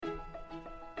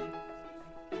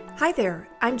Hi there,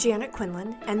 I'm Janet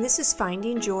Quinlan, and this is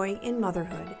Finding Joy in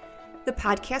Motherhood, the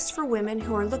podcast for women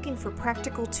who are looking for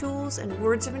practical tools and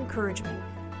words of encouragement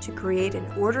to create an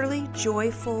orderly,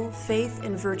 joyful, faith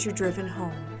and virtue-driven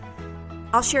home.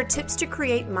 I'll share tips to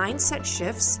create mindset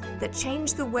shifts that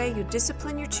change the way you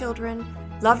discipline your children,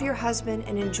 love your husband,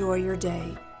 and enjoy your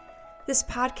day. This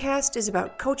podcast is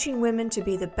about coaching women to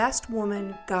be the best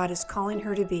woman God is calling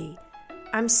her to be.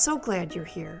 I'm so glad you're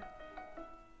here.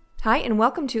 Hi, and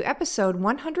welcome to episode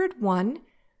 101,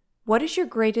 What is Your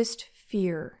Greatest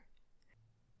Fear?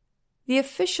 The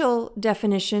official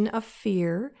definition of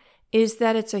fear is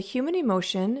that it's a human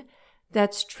emotion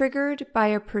that's triggered by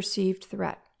a perceived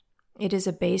threat. It is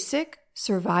a basic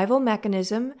survival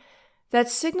mechanism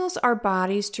that signals our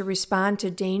bodies to respond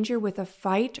to danger with a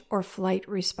fight or flight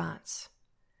response.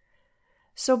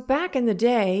 So back in the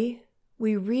day,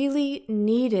 we really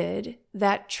needed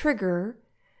that trigger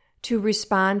to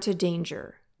respond to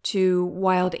danger, to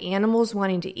wild animals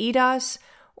wanting to eat us,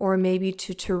 or maybe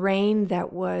to terrain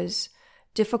that was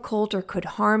difficult or could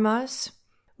harm us.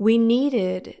 We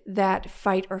needed that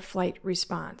fight or flight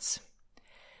response.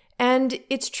 And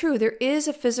it's true, there is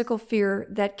a physical fear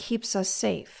that keeps us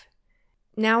safe.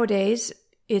 Nowadays,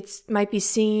 it might be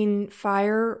seeing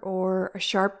fire or a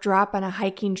sharp drop on a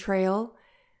hiking trail.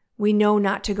 We know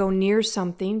not to go near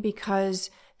something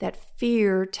because that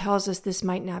fear tells us this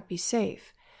might not be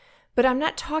safe. But I'm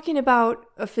not talking about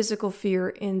a physical fear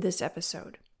in this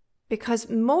episode, because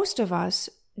most of us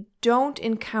don't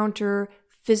encounter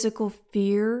physical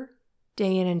fear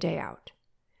day in and day out.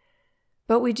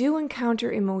 But we do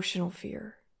encounter emotional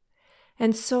fear.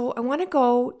 And so I want to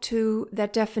go to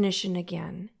that definition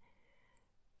again.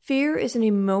 Fear is an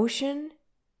emotion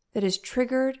that is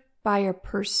triggered by a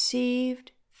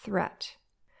perceived threat.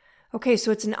 Okay,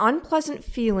 so it's an unpleasant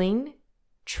feeling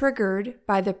triggered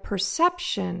by the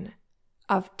perception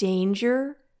of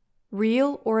danger,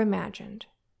 real or imagined.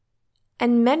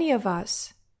 And many of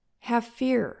us have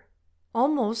fear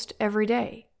almost every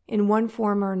day in one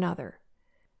form or another.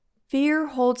 Fear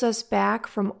holds us back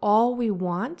from all we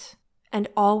want and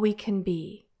all we can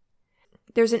be.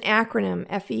 There's an acronym,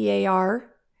 FEAR,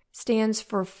 stands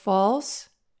for false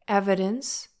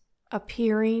evidence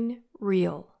appearing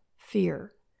real,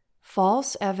 fear.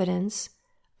 False evidence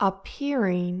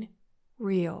appearing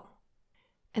real.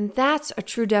 And that's a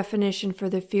true definition for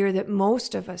the fear that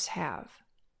most of us have.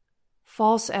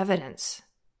 False evidence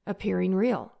appearing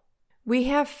real. We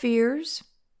have fears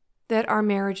that our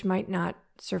marriage might not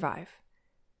survive.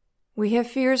 We have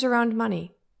fears around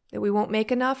money, that we won't make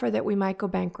enough or that we might go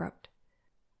bankrupt.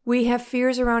 We have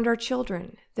fears around our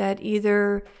children, that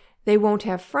either they won't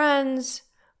have friends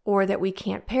or that we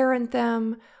can't parent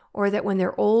them, or that when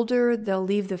they're older, they'll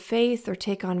leave the faith or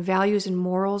take on values and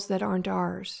morals that aren't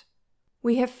ours.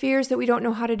 We have fears that we don't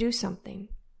know how to do something.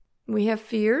 We have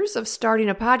fears of starting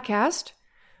a podcast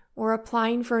or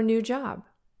applying for a new job.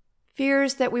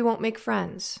 Fears that we won't make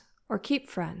friends or keep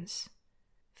friends.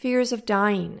 Fears of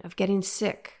dying, of getting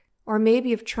sick, or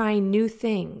maybe of trying new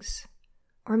things,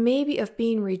 or maybe of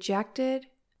being rejected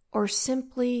or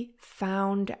simply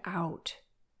found out.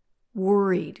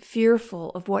 Worried,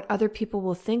 fearful of what other people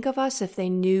will think of us if they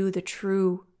knew the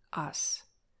true us.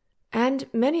 And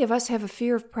many of us have a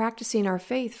fear of practicing our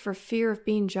faith for fear of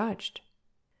being judged.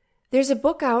 There's a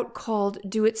book out called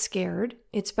Do It Scared.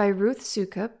 It's by Ruth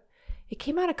Soukup. It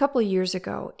came out a couple of years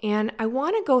ago, and I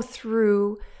want to go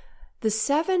through the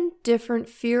 7 different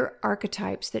fear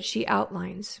archetypes that she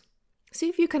outlines. See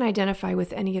if you can identify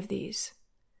with any of these.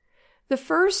 The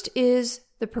first is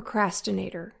the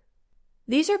procrastinator.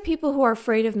 These are people who are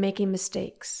afraid of making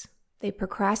mistakes. They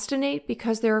procrastinate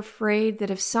because they're afraid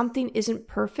that if something isn't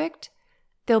perfect,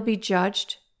 they'll be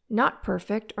judged not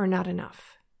perfect or not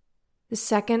enough. The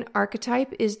second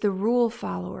archetype is the rule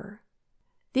follower.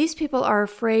 These people are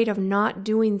afraid of not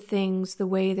doing things the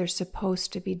way they're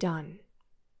supposed to be done.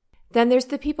 Then there's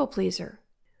the people pleaser.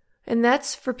 And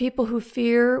that's for people who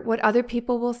fear what other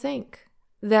people will think,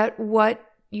 that what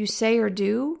you say or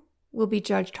do will be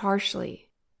judged harshly,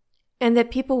 and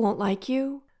that people won't like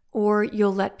you or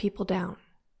you'll let people down.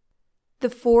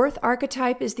 The fourth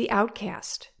archetype is the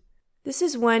outcast. This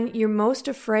is when you're most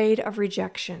afraid of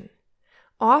rejection.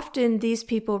 Often these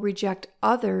people reject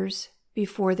others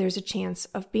before there's a chance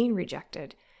of being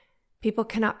rejected. People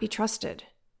cannot be trusted.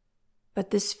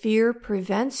 But this fear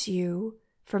prevents you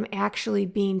from actually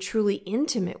being truly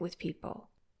intimate with people.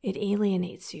 It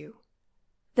alienates you.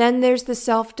 Then there's the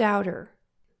self-doubter.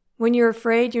 When you're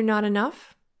afraid you're not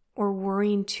enough or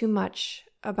worrying too much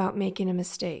about making a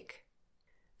mistake.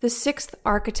 The sixth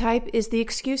archetype is the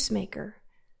excuse maker.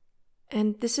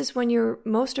 And this is when you're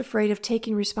most afraid of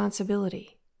taking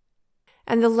responsibility.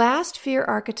 And the last fear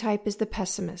archetype is the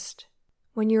pessimist,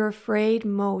 when you're afraid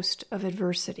most of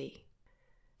adversity.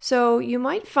 So you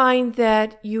might find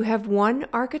that you have one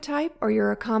archetype or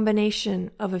you're a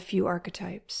combination of a few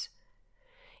archetypes.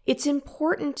 It's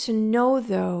important to know,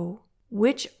 though,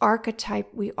 which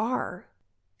archetype we are.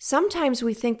 Sometimes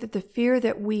we think that the fear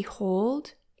that we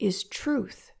hold is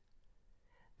truth.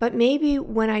 But maybe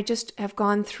when I just have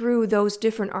gone through those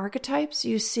different archetypes,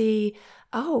 you see,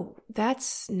 oh,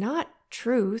 that's not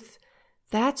truth.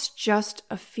 That's just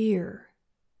a fear.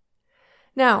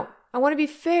 Now, I want to be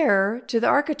fair to the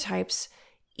archetypes.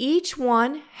 Each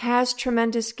one has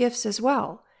tremendous gifts as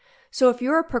well. So if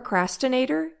you're a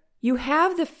procrastinator, you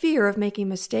have the fear of making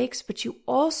mistakes, but you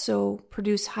also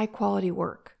produce high-quality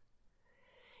work.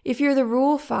 If you're the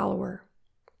rule follower,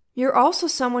 you're also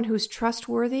someone who's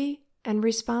trustworthy and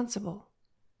responsible.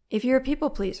 If you're a people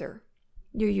pleaser,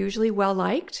 you're usually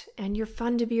well-liked and you're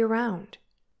fun to be around.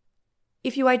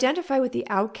 If you identify with the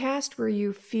outcast where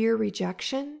you fear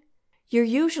rejection, you're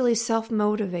usually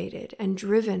self-motivated and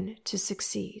driven to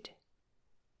succeed.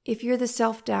 If you're the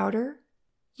self-doubter,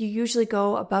 you usually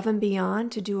go above and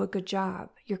beyond to do a good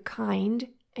job. You're kind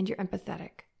and you're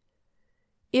empathetic.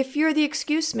 If you're the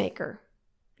excuse maker,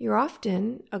 you're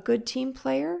often a good team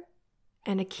player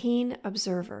and a keen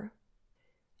observer.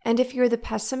 And if you're the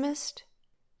pessimist,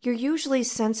 you're usually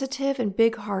sensitive and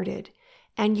big-hearted,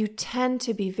 and you tend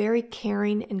to be very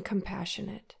caring and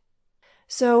compassionate.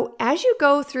 So as you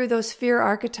go through those fear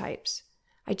archetypes,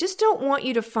 I just don't want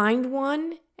you to find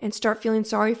one and start feeling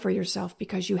sorry for yourself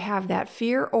because you have that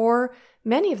fear or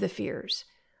many of the fears.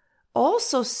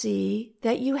 Also see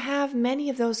that you have many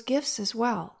of those gifts as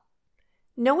well.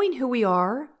 Knowing who we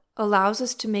are allows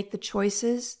us to make the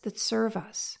choices that serve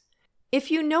us.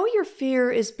 If you know your fear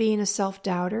is being a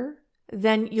self-doubter,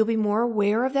 then you'll be more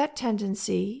aware of that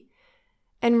tendency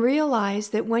and realize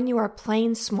that when you are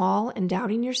playing small and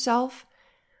doubting yourself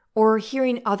or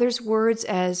hearing others' words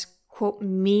as, quote,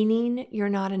 meaning you're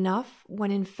not enough, when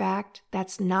in fact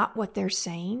that's not what they're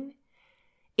saying,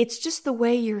 it's just the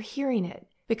way you're hearing it,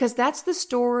 because that's the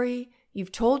story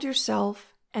you've told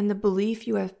yourself and the belief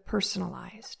you have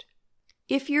personalized.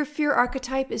 If your fear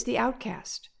archetype is the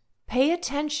outcast, pay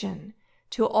attention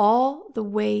to all the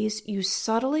ways you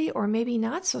subtly or maybe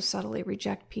not so subtly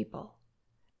reject people.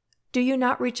 Do you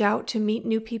not reach out to meet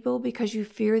new people because you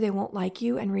fear they won't like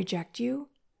you and reject you?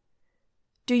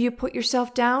 Do you put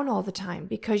yourself down all the time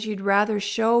because you'd rather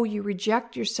show you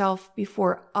reject yourself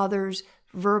before others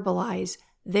verbalize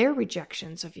their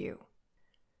rejections of you?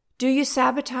 Do you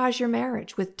sabotage your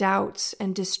marriage with doubts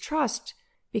and distrust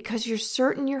because you're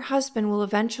certain your husband will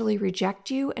eventually reject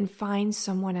you and find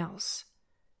someone else?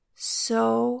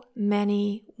 So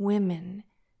many women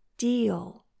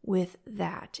deal with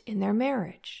that in their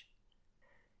marriage.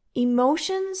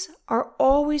 Emotions are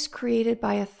always created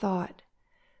by a thought,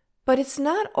 but it's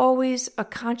not always a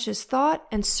conscious thought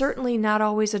and certainly not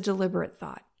always a deliberate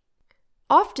thought.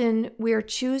 Often we are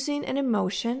choosing an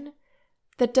emotion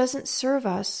that doesn't serve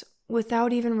us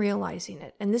without even realizing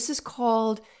it, and this is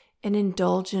called an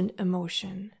indulgent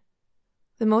emotion.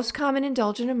 The most common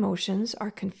indulgent emotions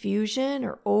are confusion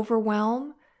or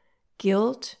overwhelm,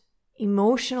 guilt,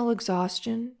 emotional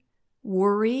exhaustion,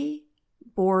 worry,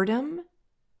 boredom,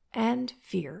 and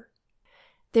fear.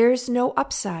 There's no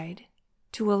upside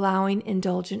to allowing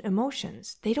indulgent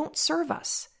emotions. They don't serve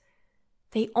us.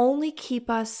 They only keep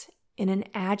us in an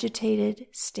agitated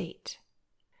state.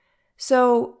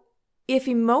 So, if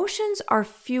emotions are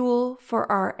fuel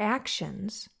for our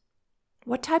actions,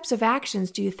 what types of actions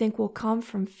do you think will come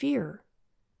from fear?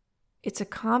 It's a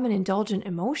common indulgent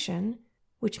emotion,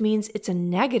 which means it's a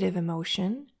negative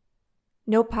emotion.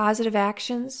 No positive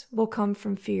actions will come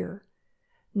from fear.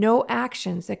 No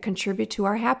actions that contribute to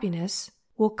our happiness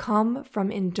will come from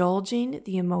indulging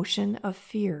the emotion of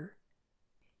fear.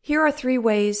 Here are 3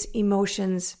 ways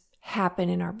emotions happen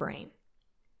in our brain.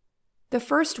 The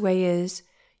first way is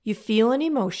you feel an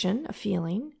emotion, a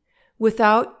feeling,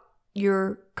 without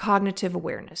your cognitive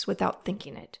awareness, without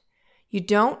thinking it. You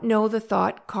don't know the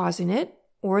thought causing it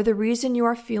or the reason you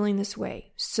are feeling this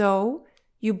way, so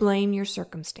you blame your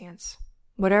circumstance.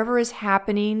 Whatever is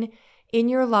happening in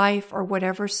your life or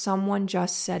whatever someone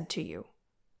just said to you.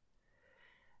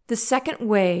 The second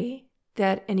way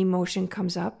that an emotion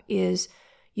comes up is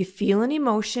you feel an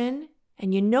emotion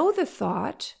and you know the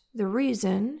thought, the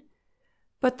reason,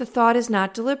 but the thought is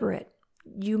not deliberate.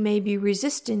 You may be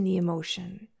resisting the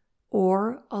emotion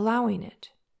or allowing it.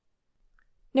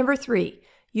 Number 3,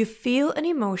 you feel an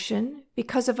emotion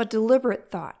because of a deliberate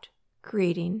thought,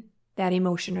 creating that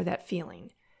emotion or that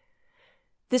feeling.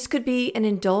 This could be an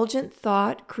indulgent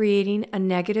thought creating a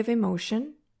negative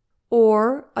emotion,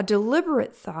 or a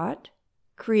deliberate thought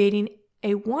creating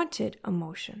a wanted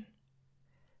emotion.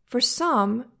 For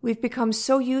some, we've become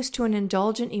so used to an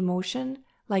indulgent emotion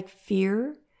like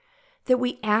fear that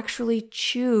we actually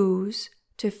choose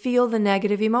to feel the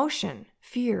negative emotion,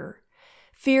 fear.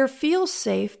 Fear feels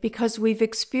safe because we've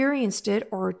experienced it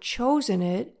or chosen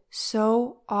it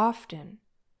so often.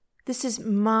 This is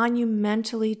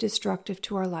monumentally destructive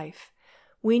to our life.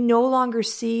 We no longer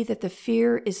see that the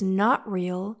fear is not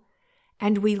real,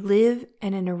 and we live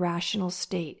in an irrational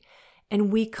state.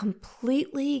 And we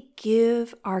completely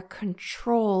give our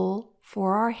control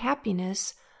for our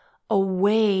happiness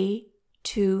away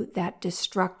to that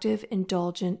destructive,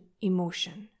 indulgent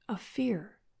emotion of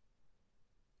fear.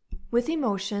 With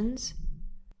emotions,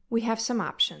 we have some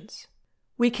options.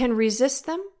 We can resist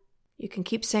them. You can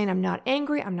keep saying, I'm not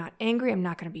angry, I'm not angry, I'm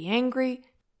not going to be angry.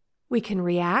 We can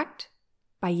react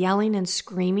by yelling and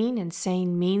screaming and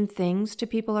saying mean things to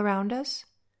people around us.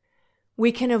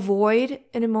 We can avoid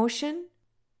an emotion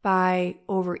by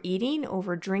overeating,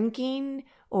 overdrinking,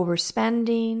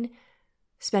 overspending,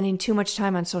 spending too much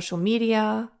time on social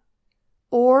media,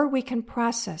 or we can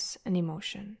process an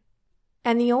emotion.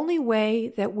 And the only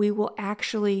way that we will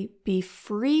actually be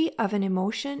free of an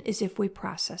emotion is if we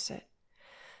process it.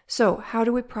 So, how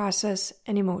do we process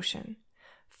an emotion?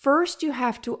 First, you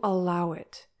have to allow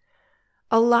it.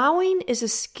 Allowing is a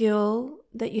skill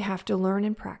that you have to learn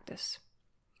and practice.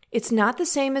 It's not the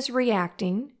same as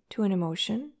reacting to an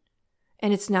emotion,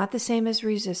 and it's not the same as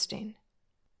resisting.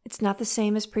 It's not the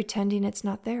same as pretending it's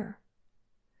not there.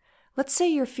 Let's say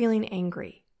you're feeling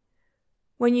angry.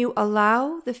 When you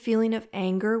allow the feeling of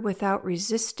anger without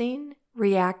resisting,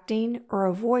 reacting, or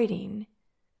avoiding,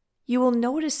 you will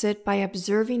notice it by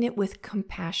observing it with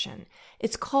compassion.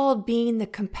 It's called being the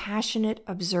compassionate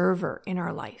observer in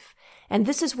our life. And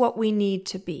this is what we need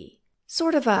to be.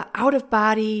 Sort of a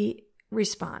out-of-body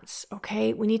response,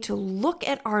 okay? We need to look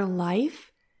at our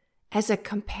life as a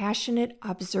compassionate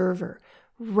observer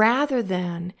rather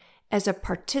than as a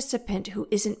participant who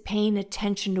isn't paying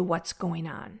attention to what's going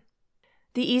on.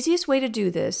 The easiest way to do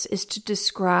this is to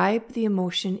describe the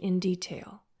emotion in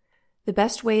detail. The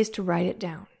best way is to write it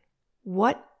down.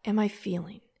 What am I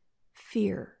feeling?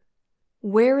 Fear.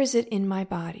 Where is it in my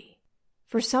body?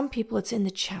 For some people, it's in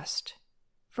the chest.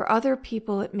 For other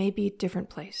people, it may be a different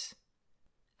place.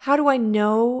 How do I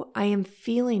know I am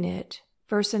feeling it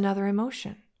versus another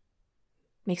emotion?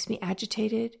 Makes me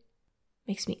agitated,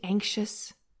 makes me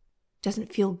anxious,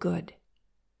 doesn't feel good.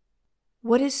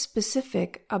 What is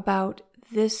specific about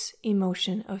this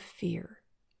emotion of fear?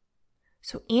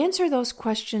 So answer those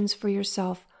questions for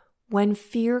yourself when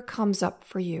fear comes up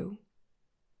for you.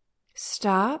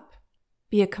 Stop,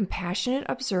 be a compassionate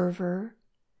observer,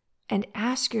 and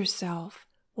ask yourself,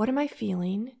 what am I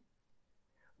feeling?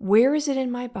 Where is it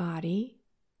in my body?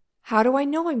 How do I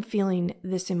know I'm feeling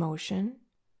this emotion?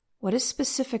 What is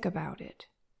specific about it?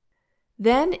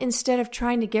 Then, instead of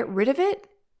trying to get rid of it,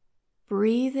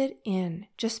 breathe it in.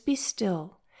 Just be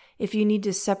still. If you need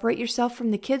to separate yourself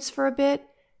from the kids for a bit,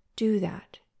 do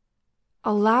that.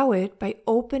 Allow it by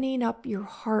opening up your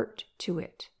heart to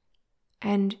it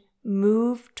and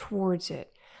move towards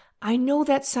it. I know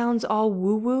that sounds all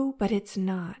woo-woo, but it's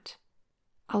not.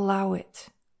 Allow it.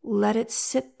 Let it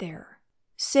sit there.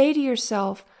 Say to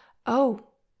yourself, oh,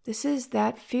 this is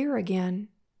that fear again.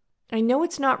 I know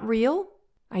it's not real.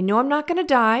 I know I'm not going to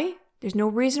die. There's no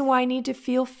reason why I need to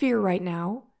feel fear right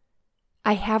now.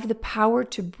 I have the power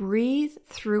to breathe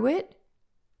through it,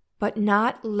 but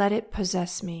not let it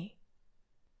possess me.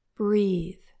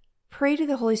 Breathe. Pray to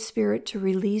the Holy Spirit to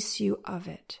release you of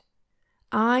it.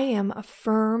 I am a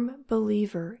firm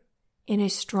believer in a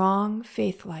strong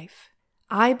faith life.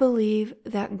 I believe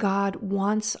that God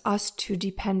wants us to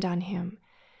depend on Him,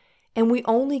 and we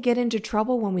only get into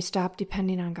trouble when we stop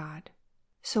depending on God.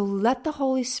 So let the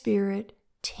Holy Spirit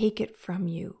take it from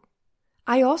you.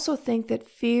 I also think that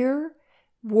fear,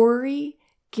 worry,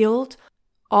 guilt,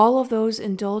 all of those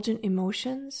indulgent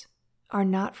emotions are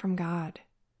not from God.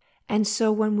 And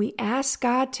so when we ask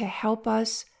God to help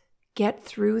us get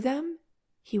through them,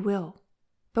 He will.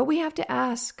 But we have to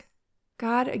ask.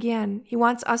 God, again, He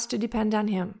wants us to depend on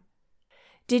Him.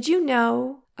 Did you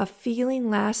know a feeling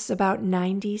lasts about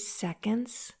 90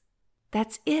 seconds?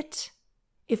 That's it.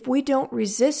 If we don't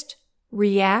resist,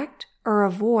 react, or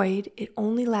avoid, it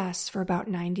only lasts for about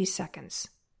 90 seconds.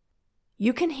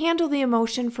 You can handle the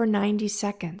emotion for 90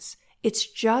 seconds. It's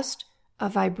just a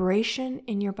vibration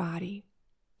in your body.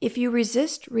 If you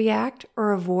resist, react,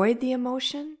 or avoid the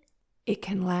emotion, it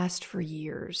can last for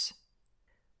years.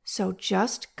 So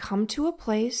just come to a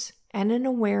place and an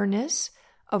awareness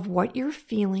of what you're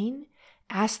feeling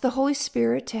Ask the Holy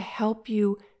Spirit to help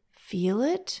you feel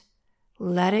it,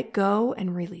 let it go,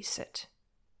 and release it.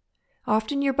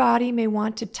 Often your body may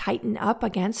want to tighten up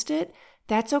against it.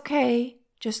 That's okay.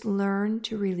 Just learn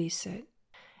to release it.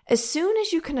 As soon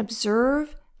as you can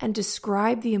observe and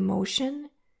describe the emotion,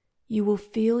 you will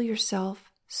feel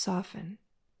yourself soften.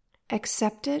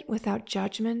 Accept it without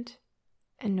judgment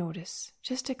and notice.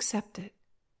 Just accept it.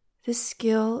 This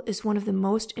skill is one of the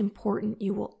most important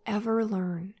you will ever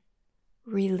learn.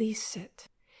 Release it.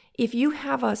 If you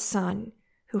have a son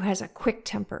who has a quick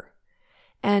temper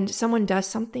and someone does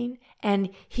something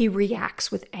and he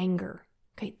reacts with anger,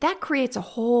 okay, that creates a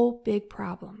whole big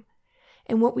problem.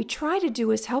 And what we try to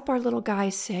do is help our little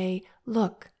guys say,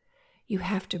 look, you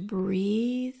have to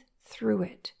breathe through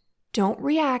it. Don't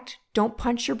react. Don't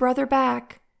punch your brother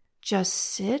back. Just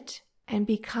sit and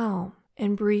be calm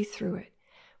and breathe through it.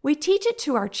 We teach it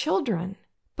to our children,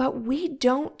 but we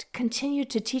don't continue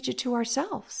to teach it to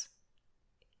ourselves.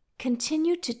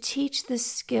 Continue to teach this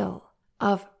skill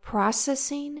of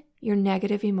processing your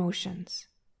negative emotions,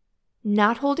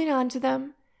 not holding on to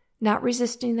them, not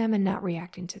resisting them, and not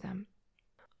reacting to them.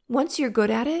 Once you're good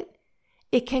at it,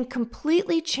 it can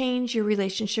completely change your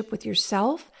relationship with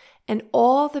yourself and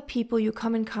all the people you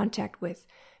come in contact with,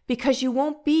 because you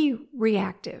won't be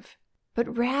reactive,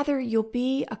 but rather you'll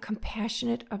be a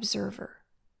compassionate observer.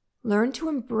 Learn to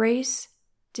embrace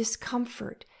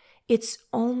discomfort. It's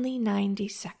only 90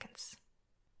 seconds.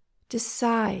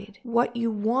 Decide what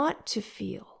you want to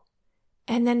feel,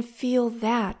 and then feel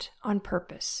that on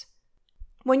purpose.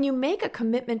 When you make a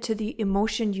commitment to the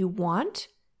emotion you want,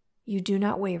 you do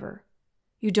not waver.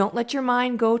 You don't let your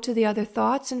mind go to the other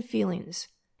thoughts and feelings.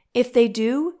 If they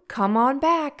do, come on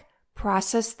back.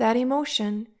 Process that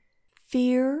emotion.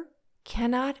 Fear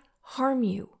cannot harm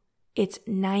you. It's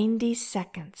 90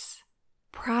 seconds.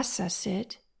 Process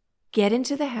it, get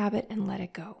into the habit, and let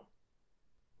it go.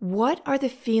 What are the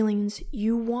feelings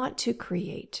you want to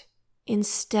create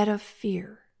instead of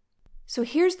fear? So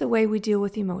here's the way we deal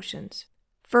with emotions.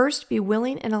 First, be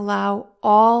willing and allow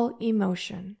all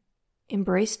emotion.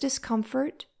 Embrace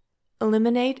discomfort.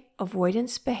 Eliminate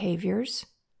avoidance behaviors.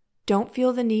 Don't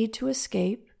feel the need to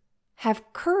escape.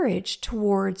 Have courage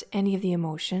towards any of the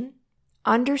emotion.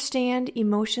 Understand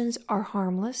emotions are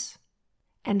harmless.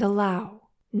 And allow,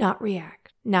 not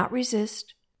react, not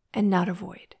resist, and not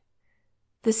avoid.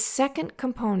 The second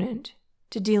component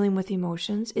to dealing with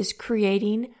emotions is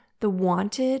creating the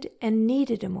wanted and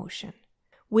needed emotion.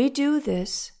 We do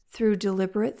this through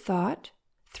deliberate thought,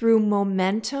 through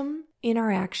momentum in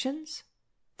our actions,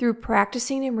 through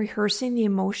practicing and rehearsing the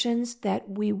emotions that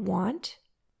we want,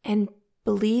 and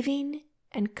believing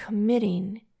and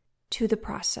committing to the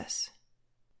process.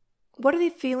 What are the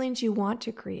feelings you want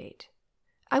to create?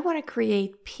 I want to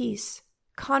create peace,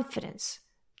 confidence,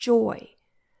 joy,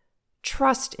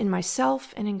 trust in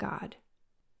myself and in God.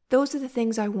 Those are the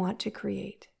things I want to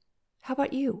create. How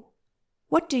about you?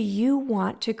 What do you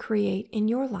want to create in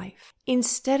your life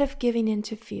instead of giving in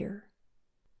to fear?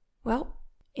 Well,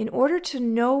 in order to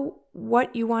know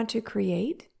what you want to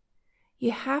create,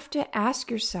 you have to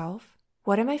ask yourself,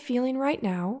 what am I feeling right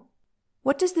now?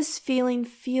 What does this feeling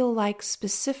feel like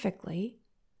specifically?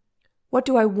 What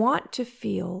do I want to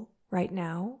feel right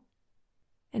now?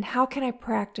 And how can I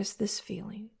practice this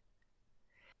feeling?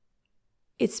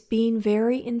 It's being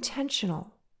very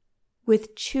intentional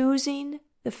with choosing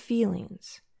the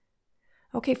feelings.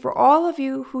 Okay, for all of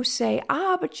you who say,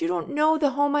 but you don't know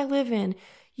the home I live in.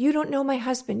 You don't know my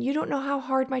husband. You don't know how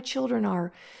hard my children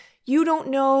are. You don't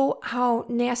know how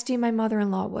nasty my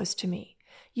mother-in-law was to me.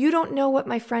 You don't know what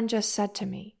my friend just said to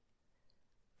me.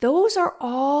 Those are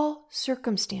all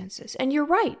circumstances. And you're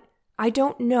right. I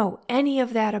don't know any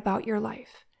of that about your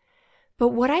life. But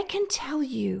what I can tell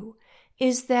you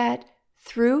is that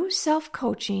through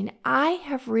self-coaching, I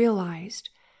have realized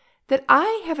that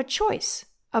I have a choice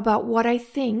about what I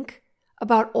think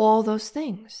about all those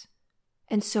things.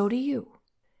 And so do you.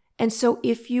 And so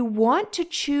if you want to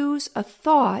choose a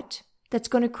thought that's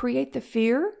going to create the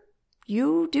fear,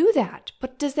 you do that.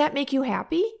 But does that make you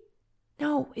happy?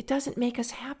 No, it doesn't make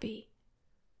us happy.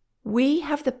 We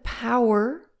have the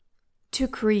power to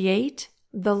create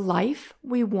the life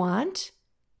we want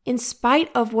in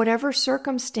spite of whatever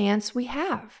circumstance we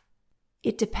have.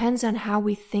 It depends on how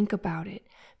we think about it,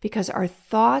 because our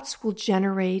thoughts will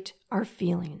generate our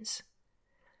feelings.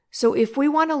 So if we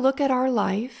want to look at our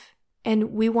life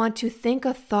and we want to think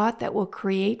a thought that will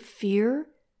create fear,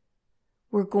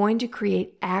 we're going to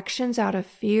create actions out of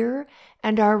fear,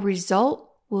 and our result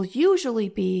will usually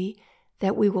be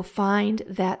that we will find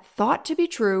that thought to be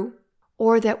true,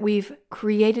 or that we've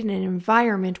created an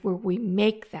environment where we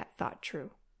make that thought true.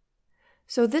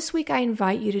 So this week I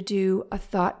invite you to do a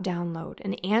thought download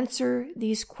and answer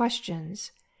these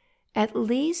questions at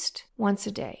least once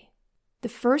a day. The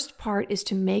first part is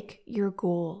to make your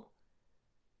goal.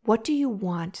 What do you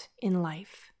want in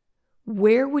life?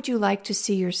 Where would you like to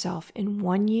see yourself in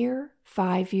 1 year,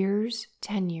 5 years,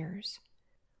 10 years?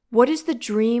 What is the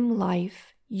dream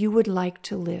life you would like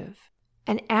to live?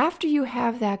 And after you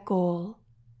have that goal,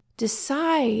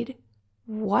 decide,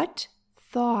 what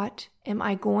thought am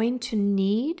I going to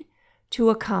need to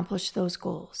accomplish those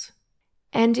goals?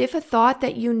 And if a thought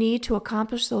that you need to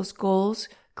accomplish those goals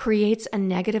creates a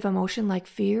negative emotion like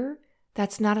fear,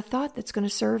 that's not a thought that's going to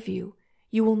serve you.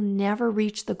 You will never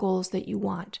reach the goals that you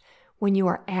want when you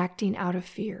are acting out of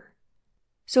fear.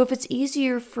 So if it's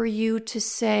easier for you to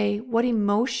say, what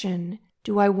emotion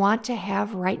do I want to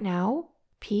have right now?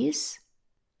 Peace.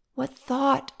 What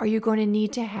thought are you going to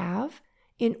need to have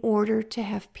in order to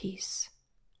have peace?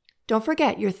 Don't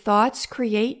forget, your thoughts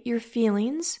create your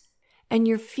feelings, and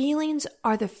your feelings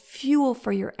are the fuel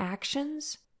for your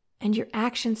actions, and your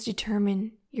actions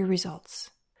determine your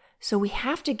results. So we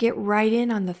have to get right in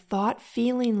on the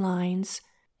thought-feeling lines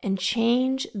and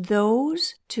change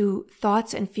those to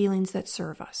thoughts and feelings that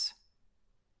serve us.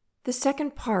 The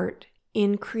second part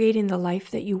in creating the life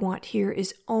that you want here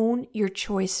is own your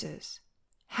choices.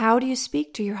 How do you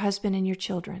speak to your husband and your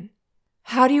children?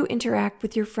 How do you interact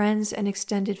with your friends and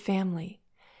extended family?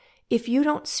 If you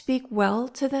don't speak well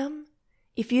to them,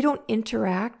 if you don't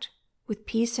interact with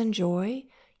peace and joy,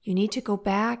 you need to go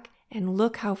back and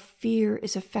look how fear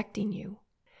is affecting you.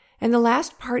 And the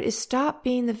last part is stop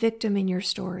being the victim in your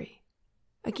story.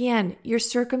 Again, your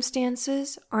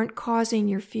circumstances aren't causing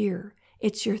your fear.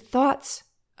 It's your thoughts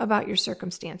about your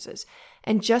circumstances.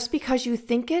 And just because you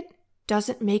think it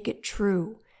doesn't make it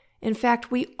true. In fact,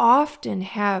 we often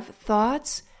have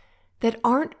thoughts that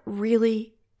aren't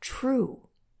really true.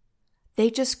 They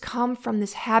just come from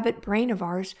this habit brain of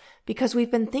ours because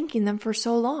we've been thinking them for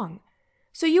so long.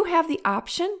 So you have the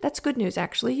option, that's good news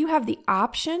actually, you have the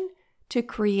option to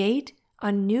create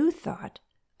a new thought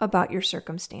about your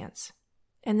circumstance.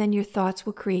 And then your thoughts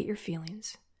will create your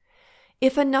feelings.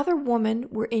 If another woman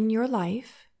were in your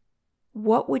life,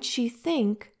 what would she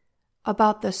think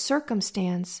about the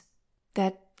circumstance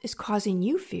that is causing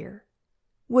you fear?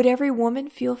 Would every woman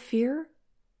feel fear?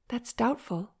 That's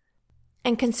doubtful.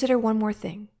 And consider one more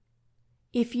thing.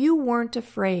 If you weren't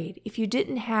afraid, if you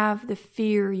didn't have the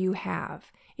fear you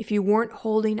have, if you weren't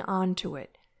holding on to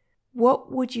it,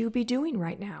 what would you be doing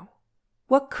right now?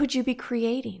 What could you be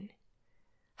creating?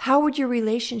 How would your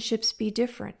relationships be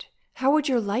different? How would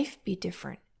your life be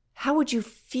different? How would you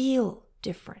feel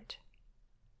different?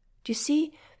 Do you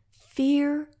see?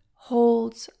 Fear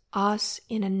holds us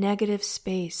in a negative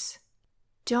space.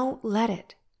 Don't let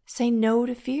it. Say no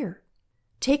to fear.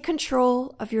 Take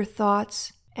control of your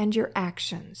thoughts and your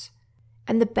actions.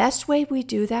 And the best way we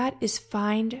do that is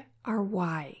find our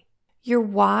why. Your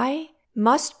why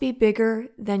must be bigger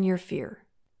than your fear.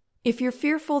 If you're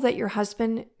fearful that your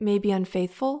husband may be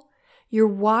unfaithful, your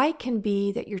why can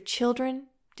be that your children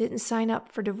didn't sign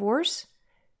up for divorce,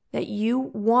 that you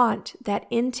want that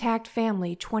intact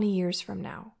family 20 years from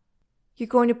now. You're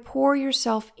going to pour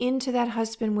yourself into that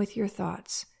husband with your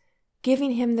thoughts,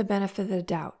 giving him the benefit of the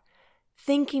doubt,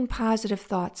 thinking positive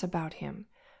thoughts about him.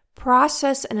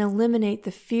 Process and eliminate the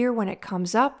fear when it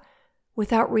comes up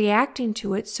without reacting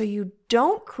to it so you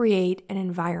don't create an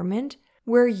environment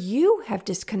where you have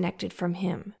disconnected from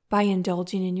him by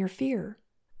indulging in your fear.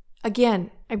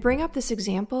 Again, I bring up this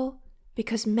example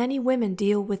because many women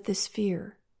deal with this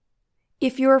fear.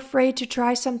 If you're afraid to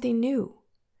try something new,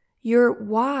 your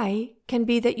why can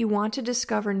be that you want to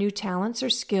discover new talents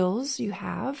or skills you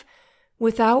have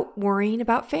without worrying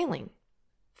about failing.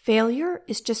 Failure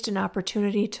is just an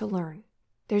opportunity to learn.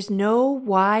 There's no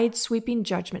wide sweeping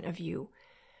judgment of you.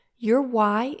 Your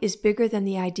why is bigger than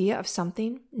the idea of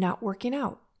something not working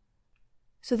out.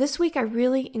 So this week I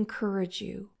really encourage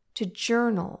you to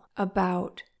journal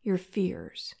about your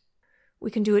fears. We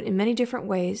can do it in many different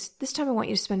ways. This time I want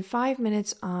you to spend 5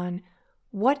 minutes on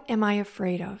what am I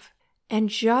afraid of? And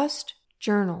just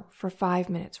journal for 5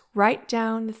 minutes. Write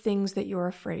down the things that you're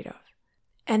afraid of.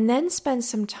 And then spend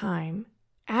some time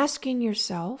asking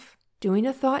yourself, doing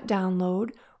a thought download,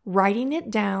 writing it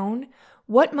down,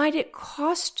 what might it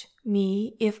cost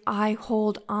me if I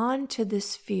hold on to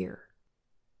this fear?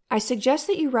 I suggest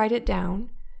that you write it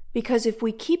down because if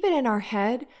we keep it in our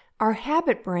head, our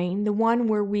habit brain, the one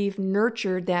where we've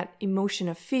nurtured that emotion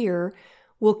of fear,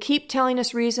 will keep telling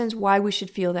us reasons why we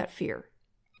should feel that fear.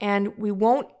 And we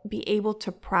won't be able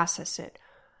to process it.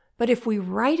 But if we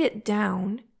write it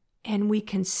down and we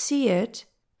can see it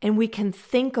and we can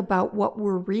think about what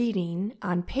we're reading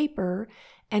on paper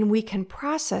and we can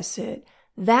process it,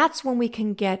 that's when we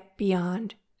can get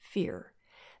beyond fear.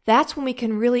 That's when we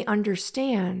can really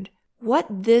understand what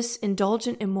this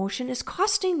indulgent emotion is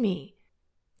costing me.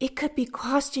 It could be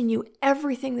costing you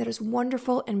everything that is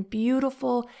wonderful and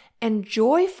beautiful and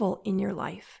joyful in your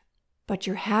life. But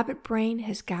your habit brain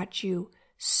has got you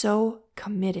so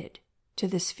committed to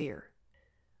this fear.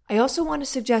 I also want to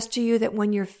suggest to you that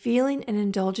when you're feeling an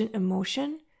indulgent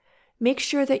emotion, make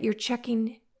sure that you're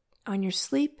checking on your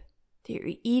sleep, that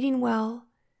you're eating well,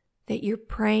 that you're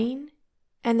praying,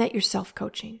 and that you're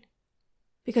self-coaching.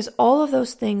 Because all of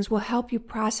those things will help you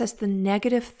process the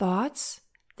negative thoughts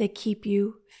that keep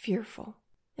you fearful.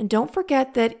 And don't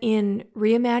forget that in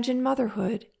Reimagine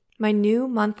Motherhood, my new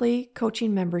monthly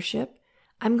coaching membership,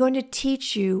 I'm going to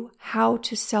teach you how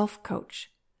to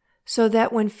self-coach so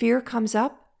that when fear comes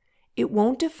up, it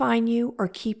won't define you or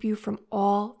keep you from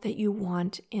all that you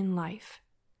want in life.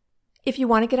 If you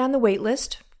want to get on the wait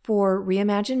list for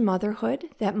Reimagine Motherhood,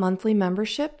 that monthly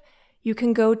membership, you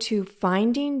can go to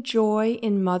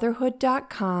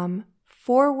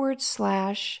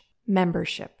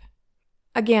findingjoyinmotherhood.com/membership.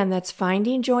 Again, that's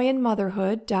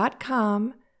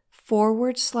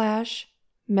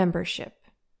findingjoyinmotherhood.com/membership.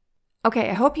 Okay,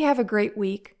 I hope you have a great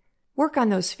week. Work on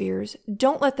those fears.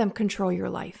 Don't let them control your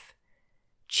life.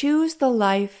 Choose the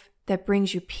life that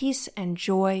brings you peace and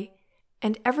joy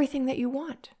and everything that you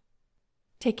want.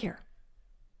 Take care.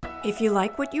 If you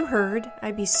like what you heard,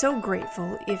 I'd be so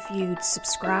grateful if you'd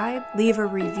subscribe, leave a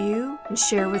review, and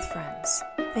share with friends.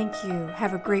 Thank you.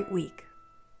 Have a great week.